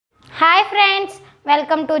Hi friends,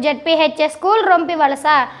 welcome to ZPHS School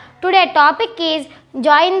ROMPIVALASA. Today topic is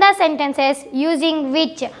join the sentences using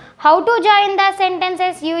which. How to join the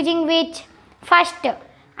sentences using which? First,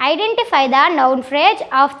 identify the noun phrase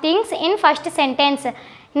of things in first sentence.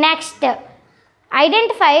 Next,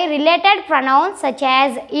 identify related pronouns such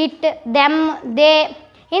as it, them, they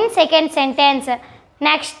in second sentence.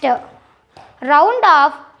 Next, round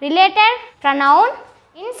off related pronoun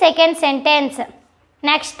in second sentence.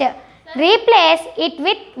 Next, replace it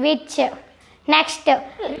with which. Next,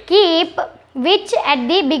 keep which at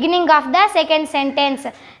the beginning of the second sentence.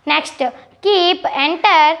 Next, keep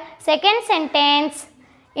enter second sentence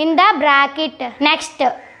in the bracket. Next,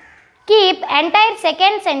 keep entire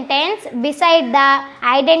second sentence beside the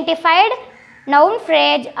identified noun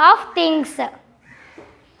phrase of things.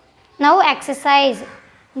 Now exercise.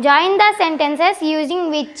 Join the sentences using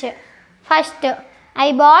which. First,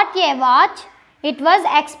 I bought a watch. It was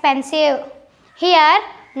expensive. Here,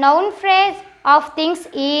 noun phrase of things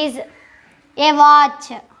is a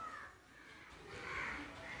watch.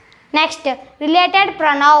 Next, related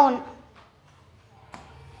pronoun.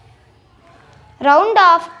 Round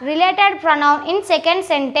off related pronoun in second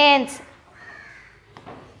sentence.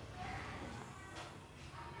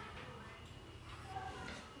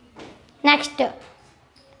 Next,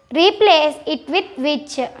 replace it with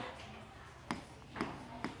which.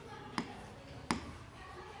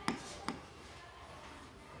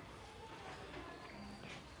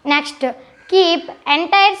 Next, keep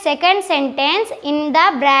entire second sentence in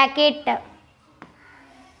the bracket.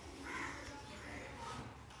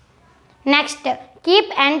 Next, keep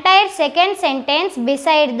entire second sentence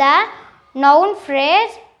beside the noun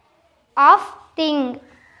phrase of thing.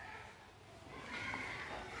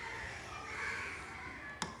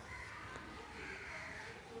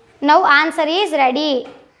 Now answer is ready.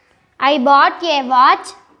 I bought a watch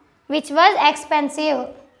which was expensive.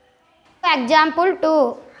 Example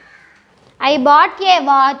 2. I bought a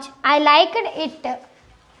watch. I liked it.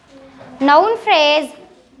 Noun phrase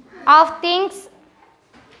of things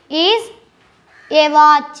is a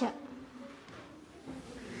watch.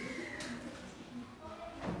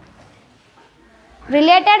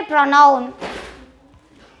 Related pronoun.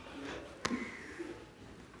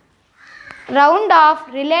 Round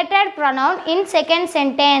off related pronoun in second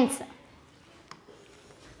sentence.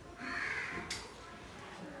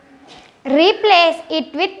 Replace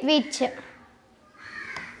it with which.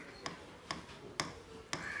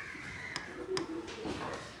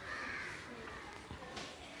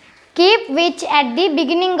 Keep which at the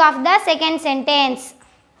beginning of the second sentence.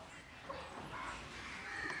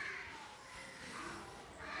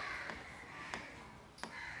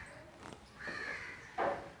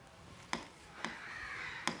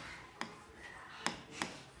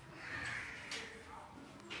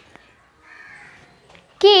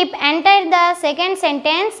 Keep enter the second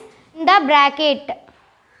sentence in the bracket.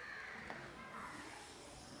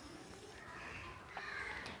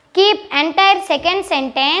 Keep entire second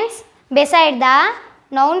sentence beside the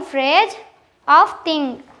noun phrase of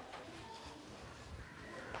thing.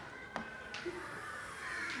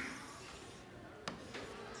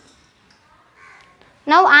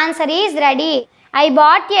 Now answer is ready. I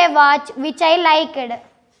bought a watch which I liked.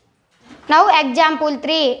 Now example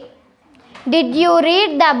 3. Did you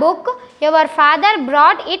read the book? Your father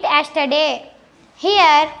brought it yesterday.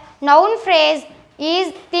 Here, noun phrase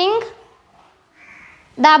is thing,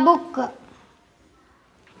 the book.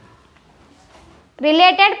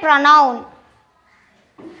 Related pronoun.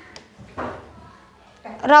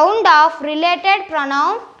 Round off related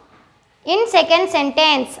pronoun in second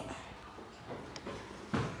sentence.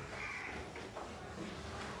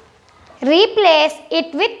 Replace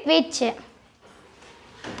it with which.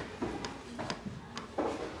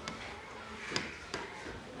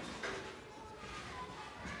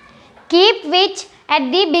 Keep which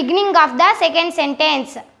at the beginning of the second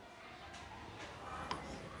sentence.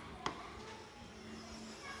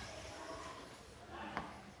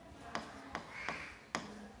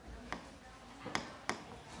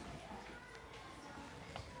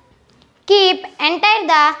 Keep enter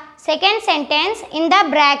the second sentence in the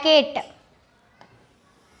bracket.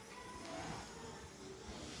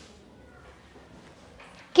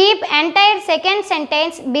 Keep entire second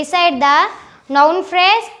sentence beside the noun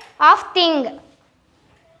phrase of thing.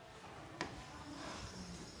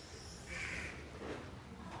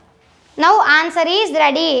 Now answer is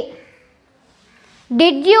ready.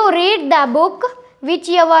 Did you read the book which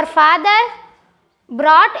your father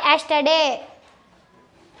brought yesterday?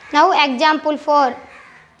 Now example 4.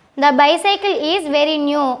 The bicycle is very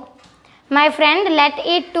new. My friend lent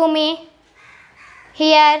it to me.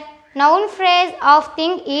 Here, noun phrase of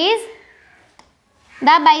thing is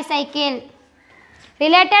the bicycle.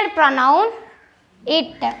 Related pronoun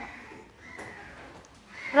it.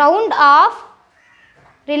 Round of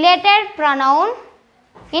related pronoun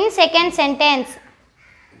in second sentence.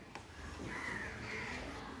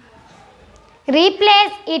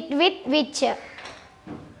 Replace it with which.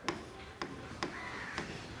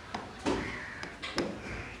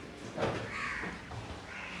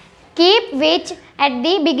 Keep which at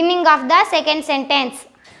the beginning of the second sentence.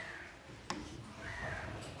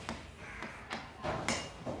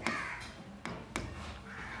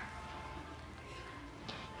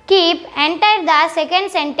 Keep enter the second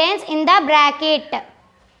sentence in the bracket.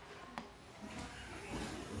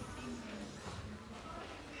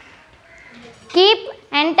 Keep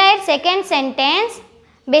entire second sentence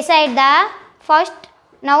beside the first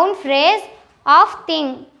noun phrase of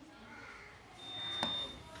thing.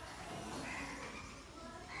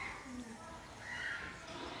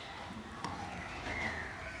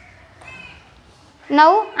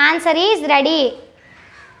 Now answer is ready.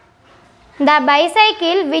 The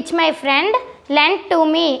bicycle which my friend lent to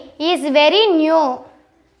me is very new.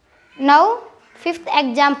 Now fifth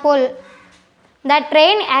example. The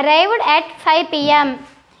train arrived at 5 p.m.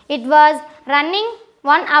 It was running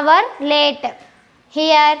 1 hour late.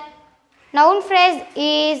 Here noun phrase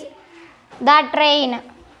is the train.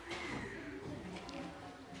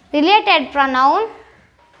 Related pronoun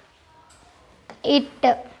it.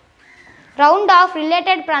 Round of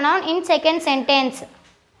related pronoun in second sentence.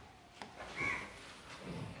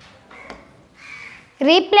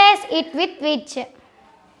 Replace it with which.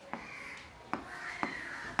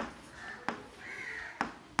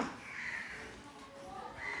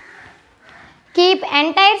 Keep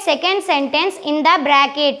entire second sentence in the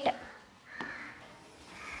bracket.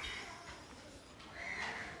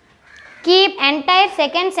 Keep entire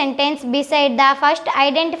second sentence beside the first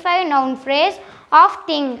identified noun phrase of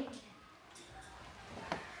thing.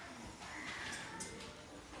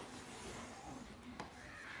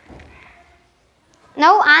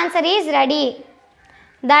 Now answer is ready.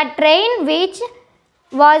 The train which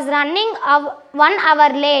was running 1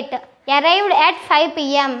 hour late arrived at 5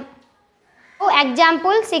 p.m.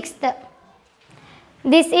 Example 6th.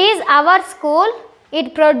 This is our school.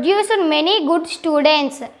 It produced many good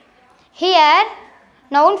students. Here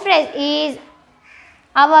noun phrase is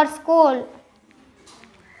our school.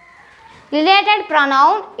 Related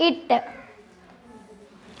pronoun it.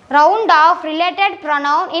 Round of related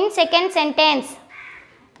pronoun in second sentence.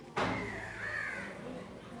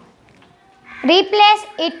 Replace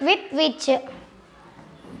it with which.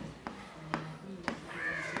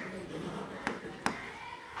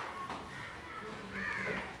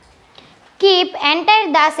 Keep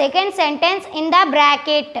enter the second sentence in the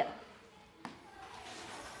bracket.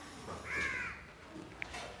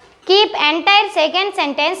 Keep entire second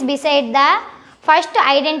sentence beside the first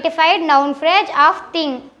identified noun phrase of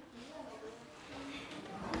thing.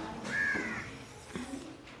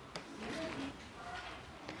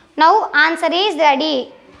 Now answer is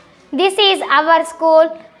ready. This is our school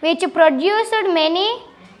which produced many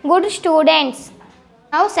good students.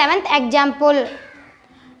 Now seventh example.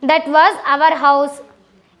 That was our house.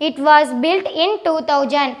 It was built in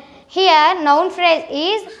 2000. Here noun phrase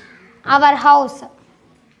is our house.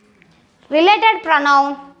 Related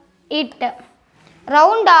pronoun it.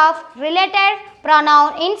 Round of related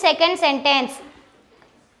pronoun in second sentence.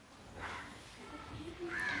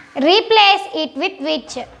 Replace it with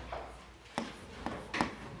which.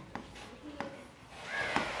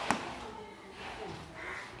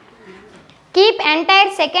 Keep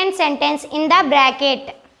entire second sentence in the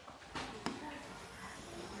bracket.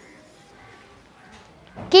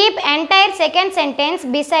 Keep entire second sentence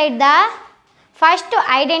beside the first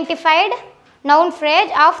identified noun phrase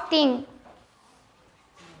of thing.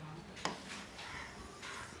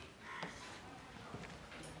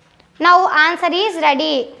 Now answer is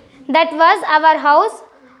ready. That was our house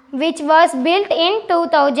which was built in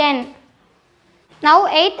 2000. Now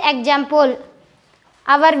eighth example.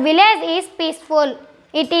 Our village is peaceful.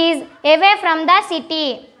 It is away from the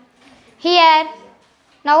city. Here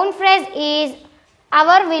noun phrase is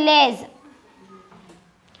our village.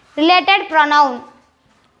 Related pronoun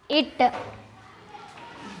it.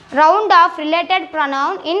 Round of related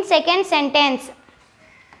pronoun in second sentence.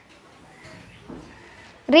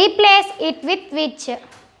 Replace it with which.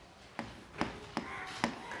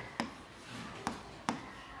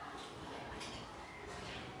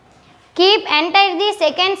 Keep enter the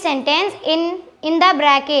second sentence in the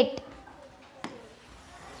bracket.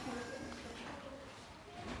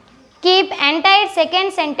 Keep entire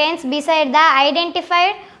second sentence beside the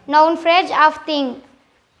identified noun phrase of thing.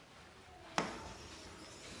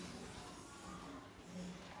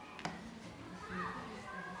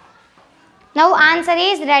 Now answer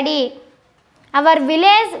is ready. Our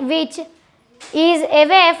village which is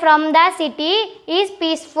away from the city is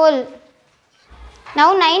peaceful.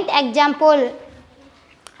 Now ninth example.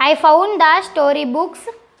 I found the storybooks.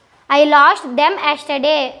 I lost them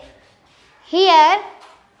yesterday. Here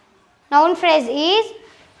noun phrase is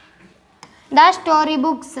the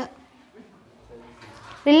storybooks.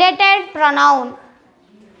 Related pronoun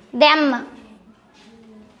them.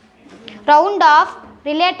 Round of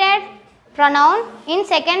related pronoun in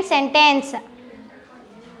second sentence.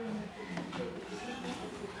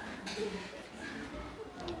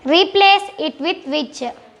 Replace it with which.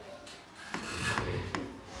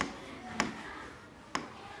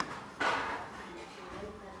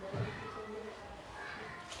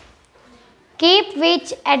 Keep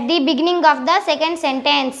which at the beginning of the second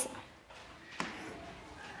sentence.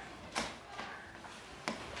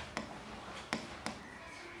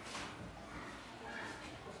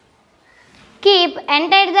 Keep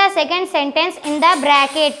enter the second sentence in the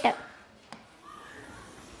bracket.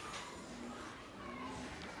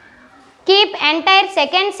 Keep entire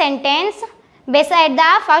second sentence beside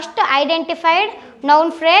the first identified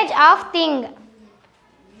noun phrase of thing.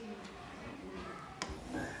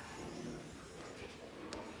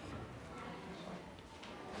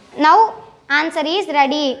 Now answer is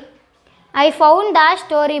ready. I found the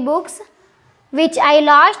storybooks which I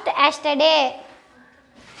lost yesterday.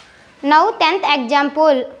 Now 10th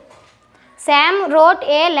example. Sam wrote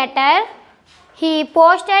a letter. He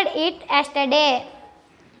posted it yesterday.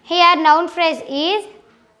 Here noun phrase is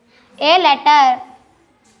a letter.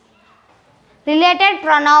 Related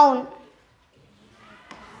pronoun.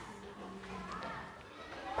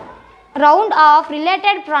 Round of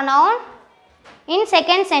related pronoun in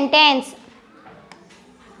second sentence.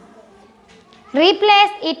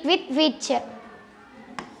 Replace it with which.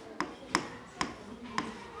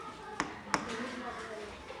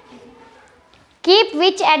 Keep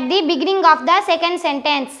which at the beginning of the second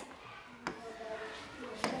sentence.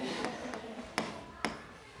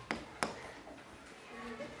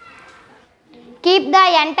 Keep the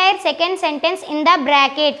entire second sentence in the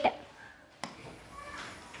bracket.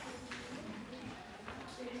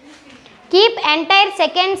 Keep entire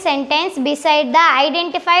second sentence beside the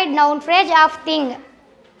identified noun phrase of thing.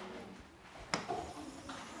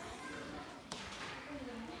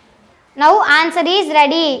 Now answer is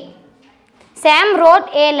ready. Sam wrote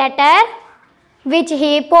a letter which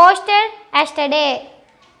he posted yesterday.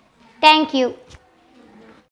 Thank you.